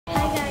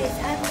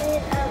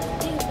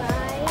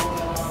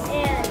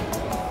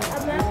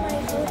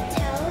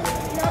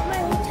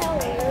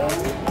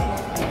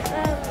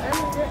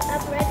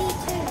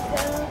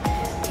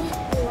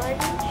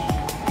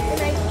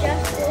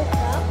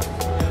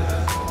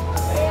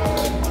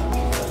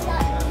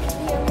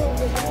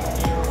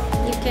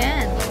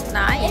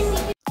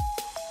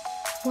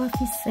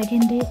Wafi's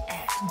second day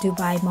at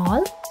Dubai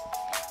Mall.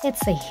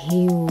 It's a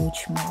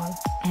huge mall,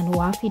 and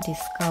Wafi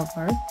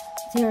discovered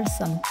there are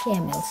some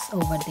camels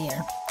over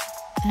there,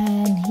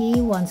 and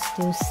he wants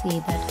to see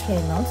that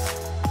camels.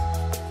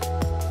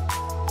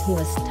 He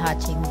was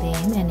touching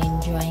them and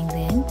enjoying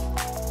them.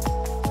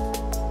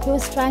 He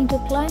was trying to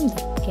climb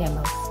the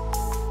camels.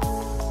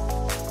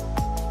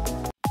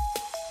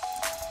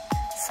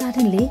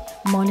 Suddenly,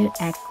 মলের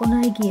এক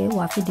কোণায় গিয়ে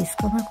Wafi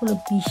discover করলো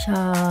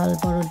বিশাল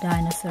বড়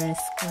dinosaur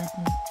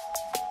skeleton,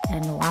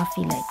 and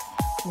Wafi like,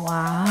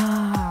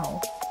 wow!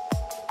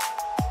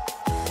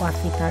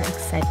 Wafi তার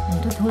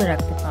এক্সাইটমেন্টটা ধরে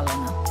রাখতে পারলো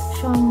না,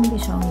 সঙ্গে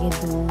সঙ্গে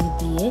দৌড়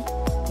দিয়ে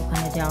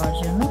ওখানে যাওয়ার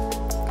জন্য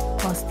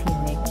অস্থির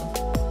হয়ে গেল।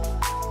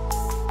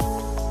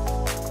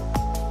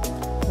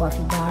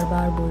 Wafi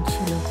বারবার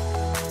বলছিল,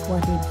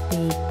 what a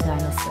big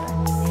dinosaur, I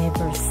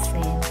never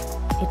seen.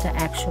 এটা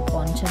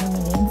 155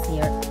 মিলিয়ন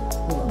ইয়ার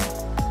পুরনো।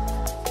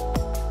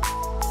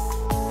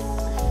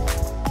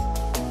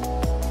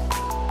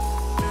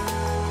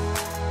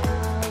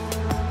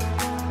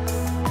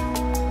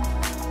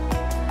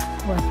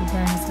 Wafi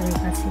ডাইনোসরের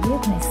কাছে গিয়ে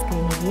ওখানে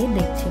স্ক্রিনে গিয়ে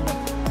দেখছিল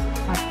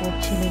আর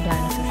পড়ছিল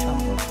ডাইনোসর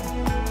সম্পর্কে।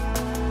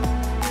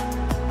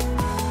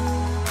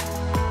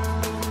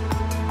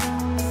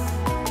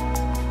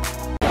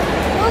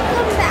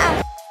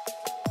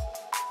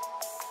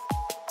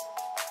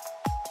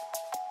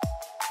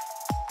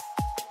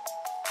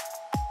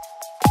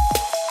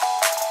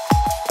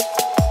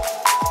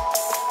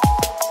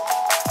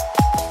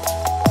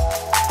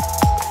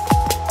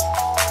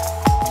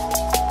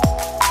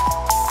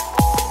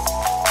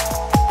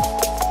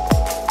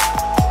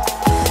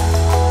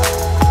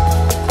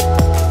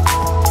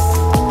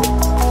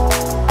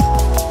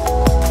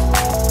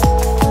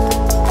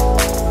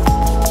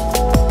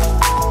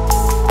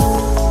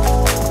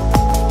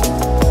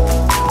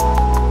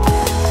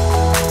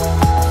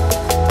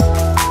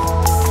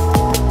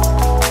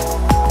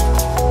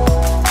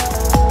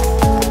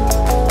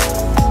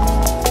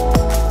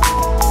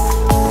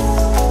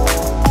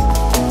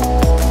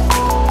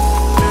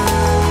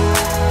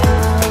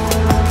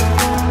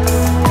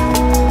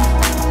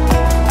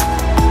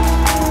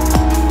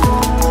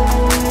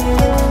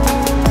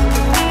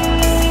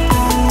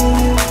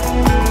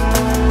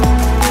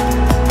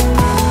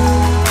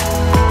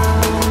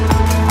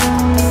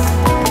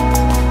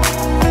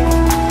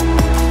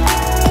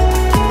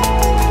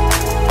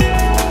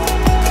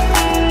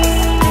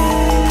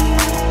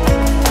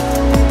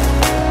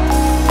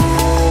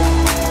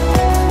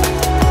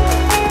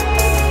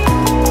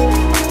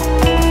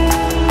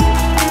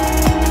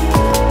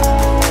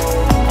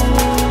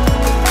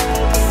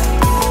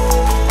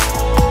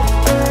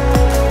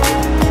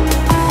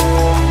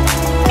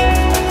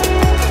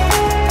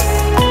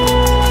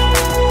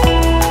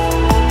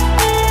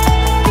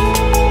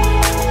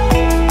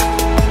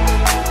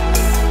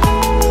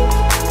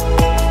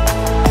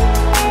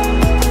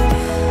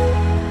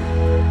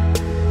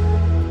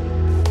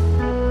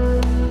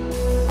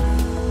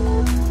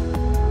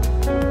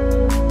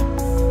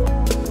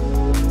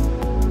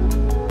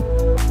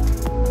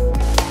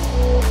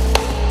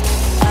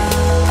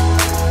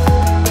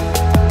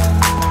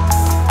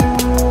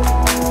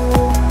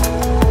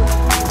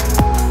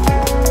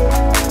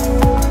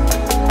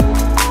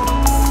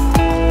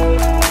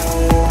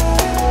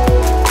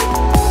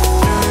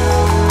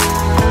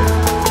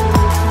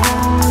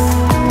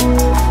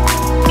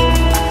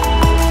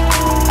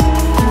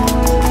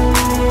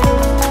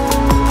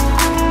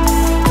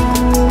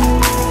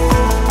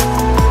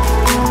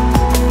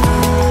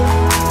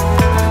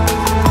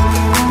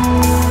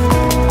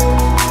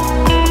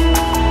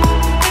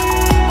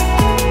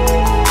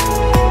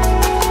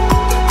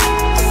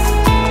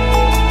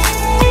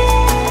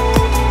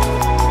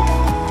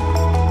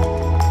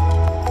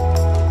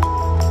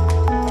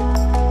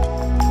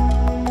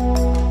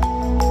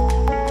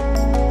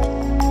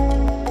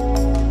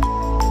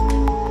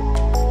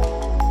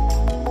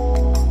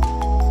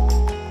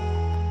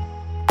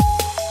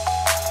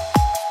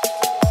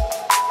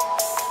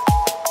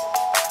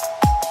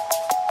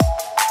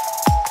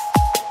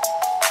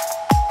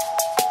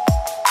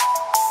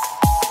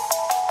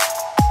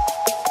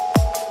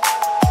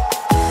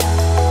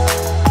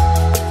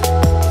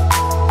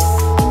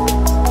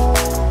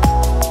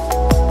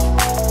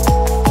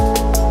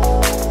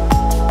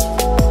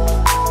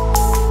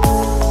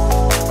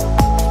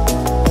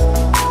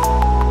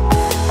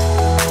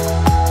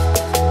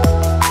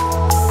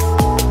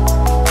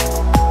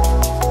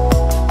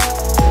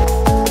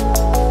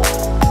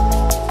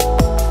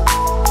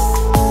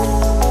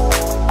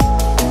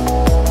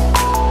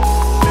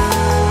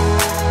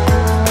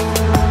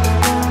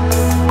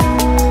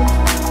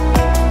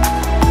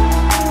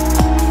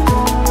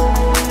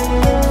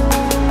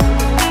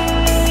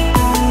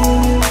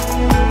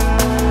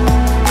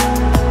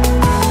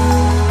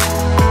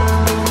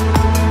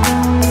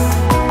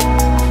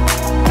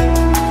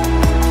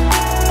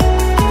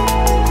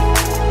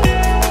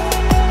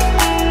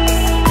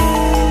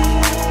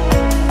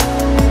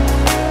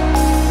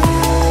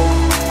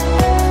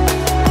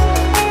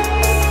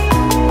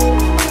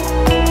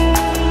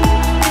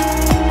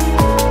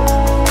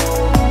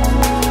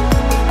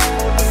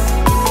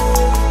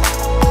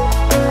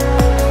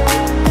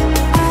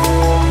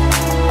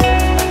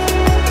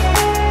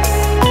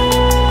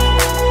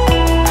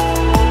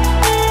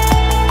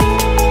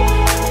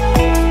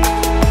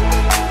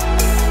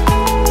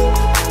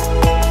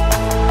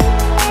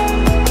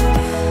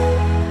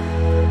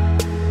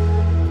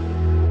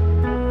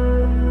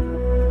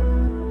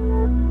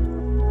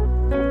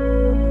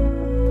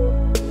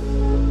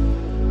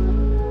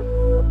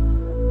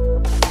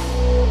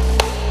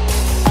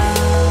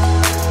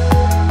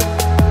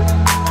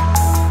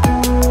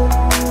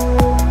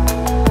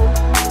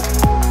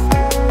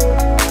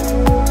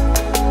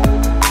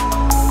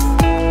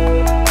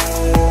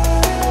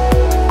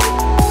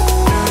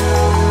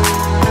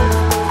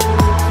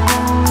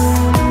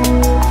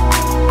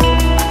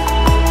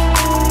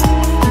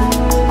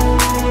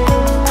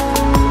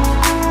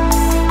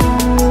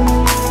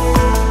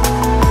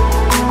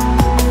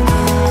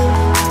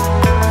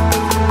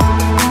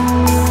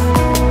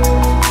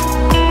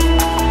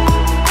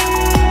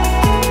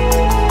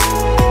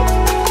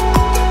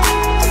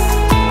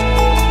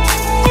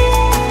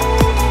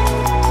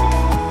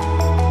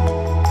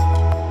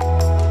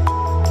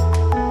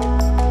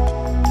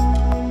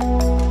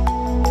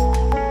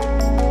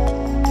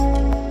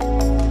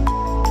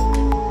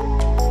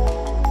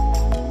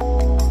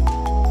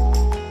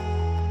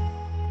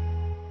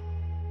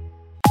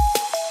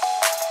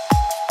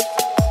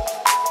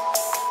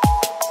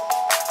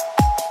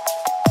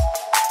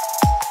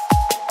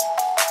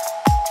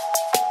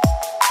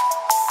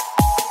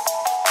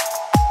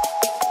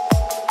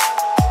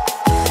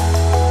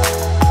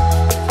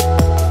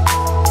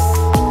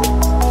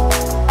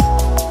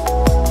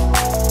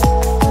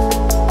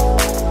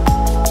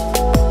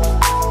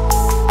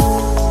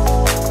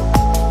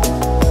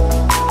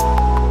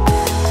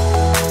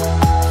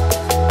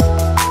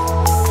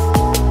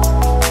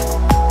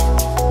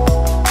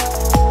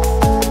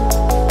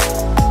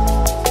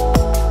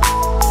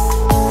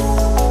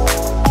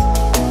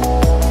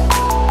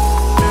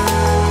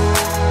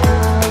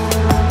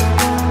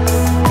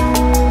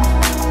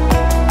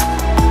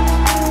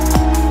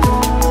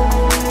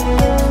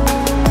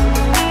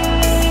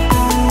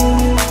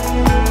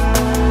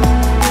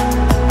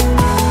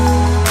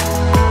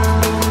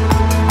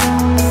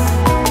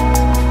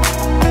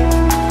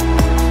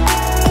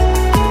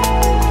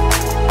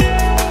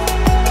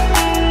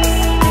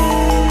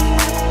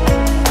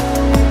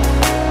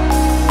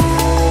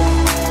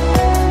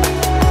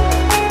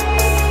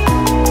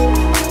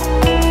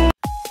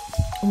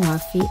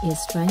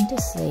 is trying to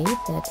say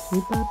that he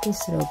bought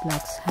this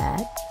Roblox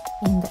hat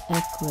in the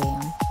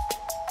Aquarium.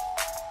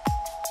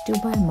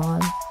 Dubai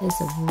Mall is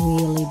a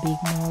really big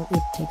mall.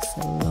 It takes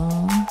a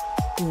long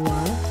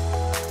walk.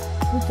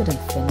 We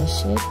couldn't finish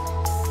it.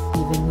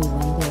 Even we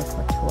went there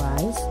for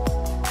twice.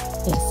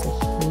 It's a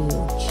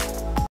huge.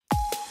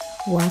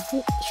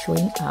 Wafi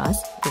showing us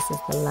this is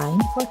the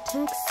line for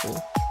taxi.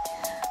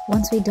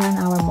 Once we done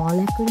our mall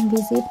aquarium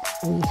visit,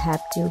 we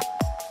have to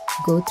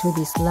go through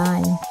this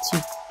line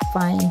to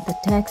find the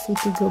taxi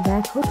to go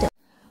back hotel.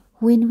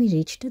 When we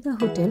reach to the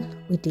hotel,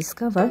 we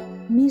discover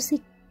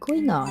music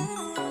going on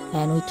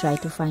and we try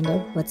to find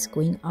out what's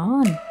going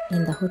on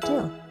in the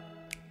hotel.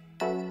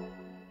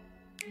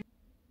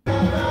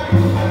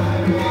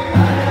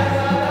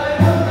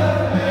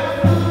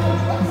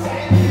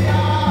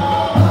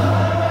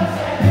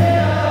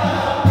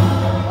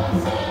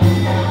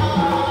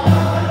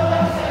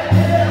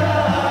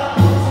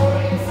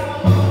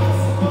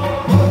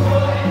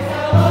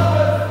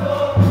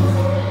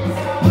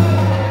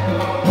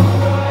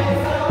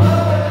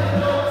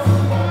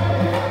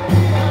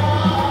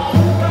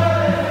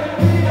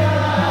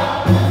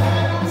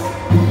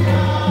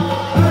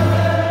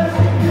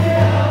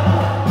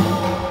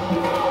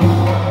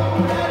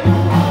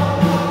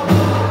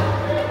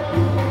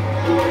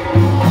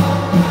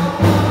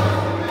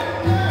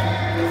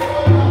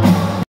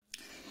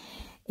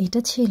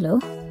 এটা ছিল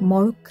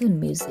Moroccan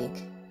music.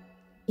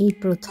 এই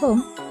প্রথম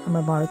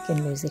আমরা Moroccan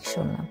music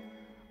শুনলাম।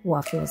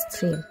 Wafi was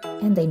thrilled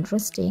and the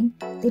interesting,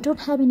 they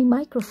don't have any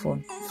microphone,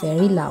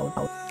 very loud.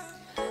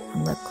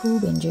 আমরা খুব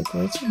enjoy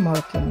করেছি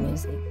Moroccan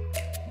music.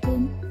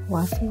 Then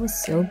Wafi was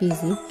so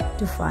busy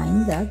to find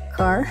the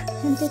car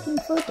and taking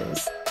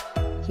photos.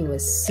 He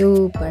was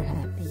super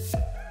happy.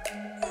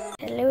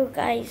 Hello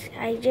guys,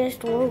 I just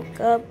woke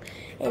up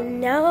and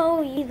now I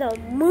see the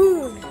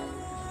moon.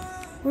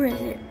 Where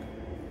is it?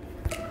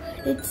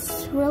 It's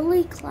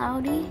really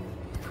cloudy.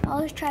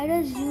 I'll try to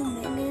zoom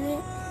in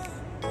it.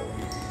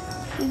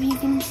 If you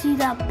can see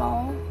that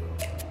ball,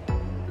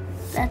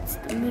 that's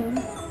the moon.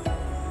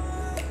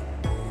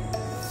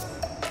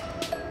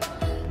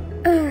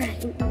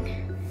 Alright.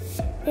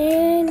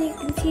 And you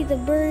can see the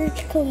Burj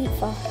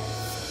Khalifa,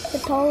 the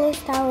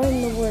tallest tower in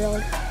the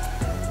world.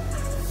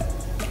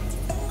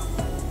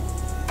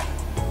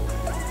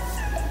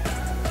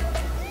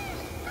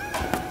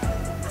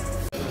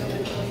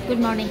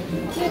 Good morning.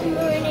 Good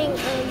morning.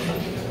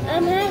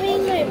 I'm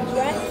having my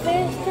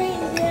breakfast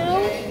right now.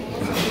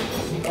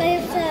 I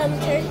have some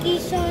turkey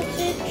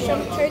sausage,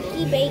 some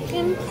turkey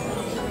bacon,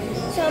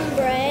 some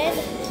bread,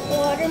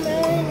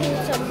 watermelon, and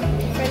some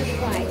french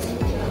fries.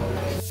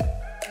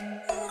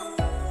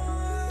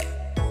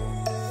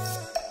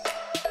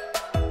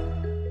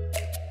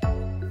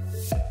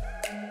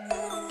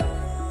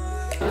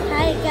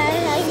 Hi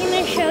guys, I'm going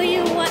to show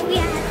you what we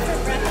had for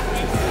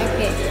breakfast.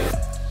 Okay.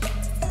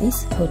 This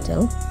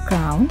hotel,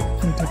 Crown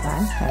in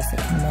Dubai, has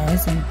an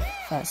amazing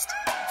breakfast.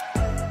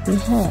 They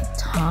have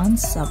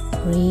tons of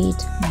bread,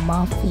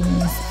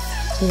 muffins,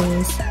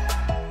 teas,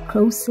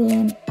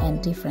 croissant, and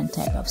different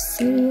type of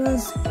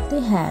cereals.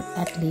 They have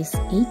at least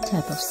 8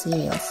 type of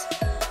cereals,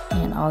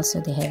 and also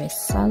they have a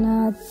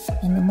salad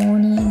in the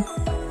morning,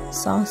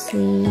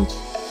 sausage,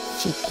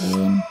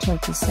 chicken,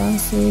 turkey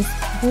sausage,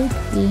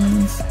 baked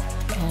beans,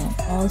 and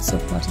also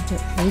potato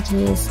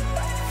wedges,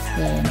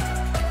 then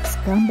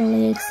scrambled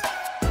eggs,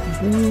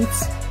 breads,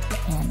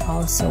 and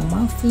also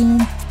muffin.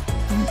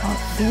 And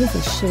there is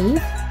a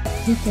chef.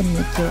 He can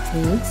make your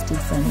eggs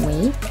different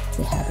way.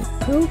 They have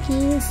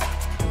cookies,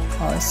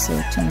 also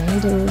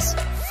tomatoes,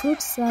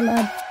 fruit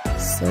salad,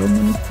 so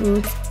many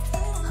fruits,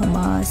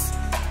 hummus,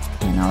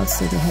 and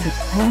also they have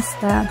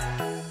pasta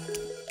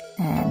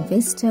and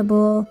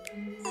vegetable,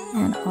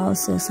 and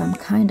also some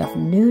kind of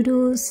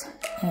noodles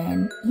and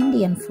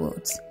Indian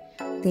foods.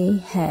 They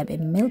have a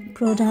milk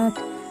product,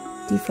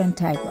 different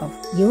type of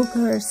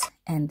yogurts,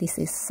 and this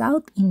is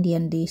South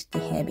Indian dish.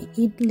 They have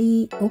idli,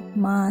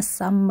 upma,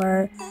 sambar,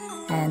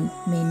 and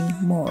many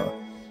more.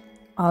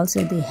 Also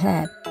they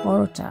have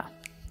porota.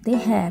 They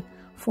have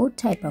 4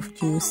 type of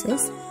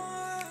juices.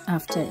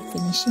 After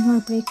finishing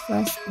our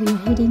breakfast,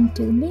 we're heading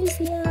to the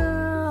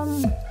museum.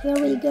 Here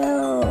we go.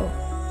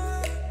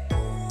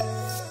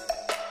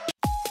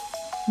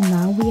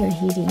 Now we are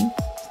heading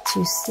to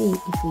see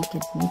if we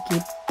can make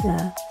it the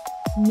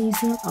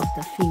Museum of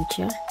the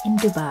Future in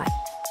Dubai.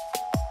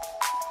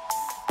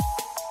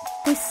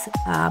 This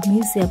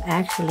museum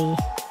actually,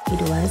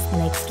 it was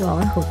next to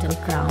our Hotel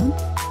Crown.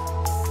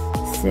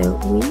 So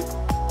we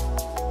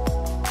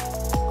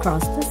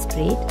crossed the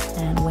street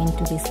and went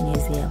to this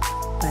museum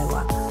by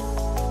walk.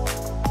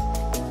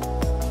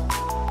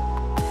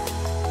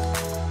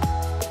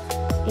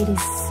 It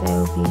is so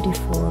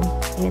beautiful.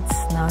 It's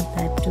not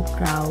that too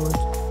crowded,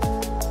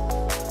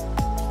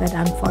 but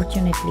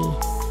unfortunately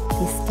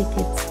this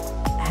ticket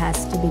has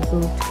to be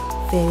booked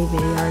very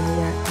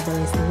earlier,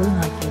 otherwise you will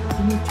not get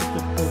any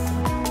ticket booking.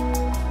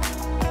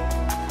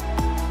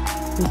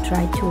 We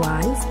tried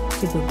twice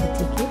to book the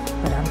ticket,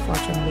 but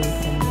unfortunately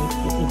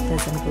it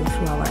doesn't go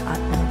through our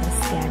another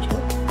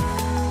schedule.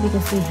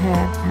 because we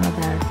have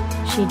another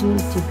schedule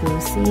to go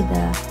see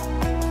the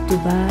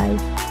Dubai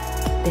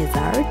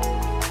Desert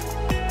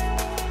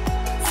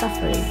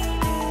Safari.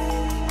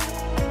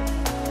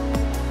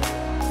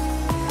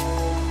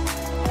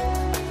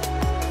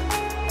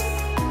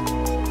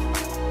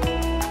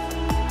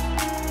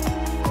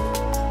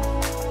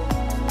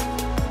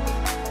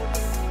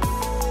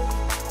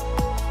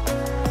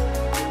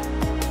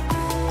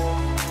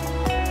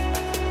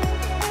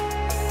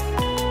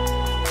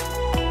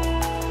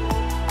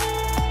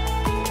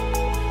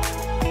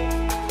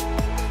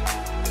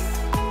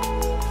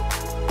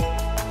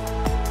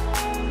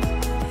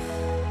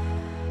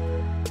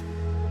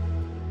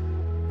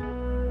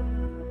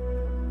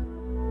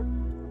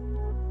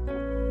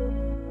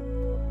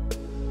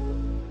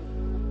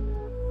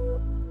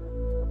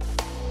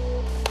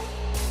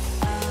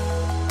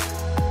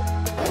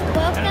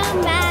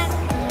 Welcome back.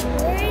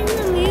 We're in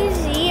the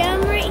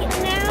museum right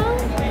now,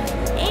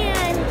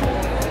 and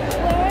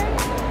we're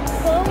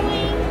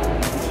going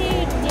to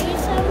do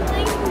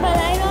something, but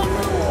I don't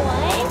know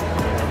what.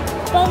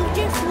 But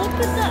just look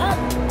at the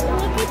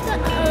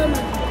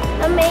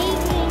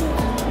amazing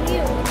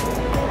view.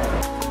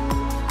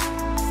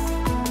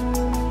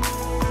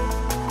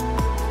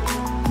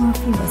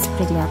 Wafi was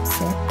pretty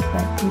upset,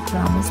 but we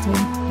promised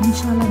him,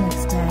 inshallah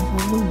next time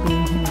we will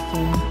bring him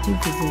again to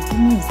visit the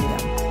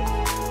museum.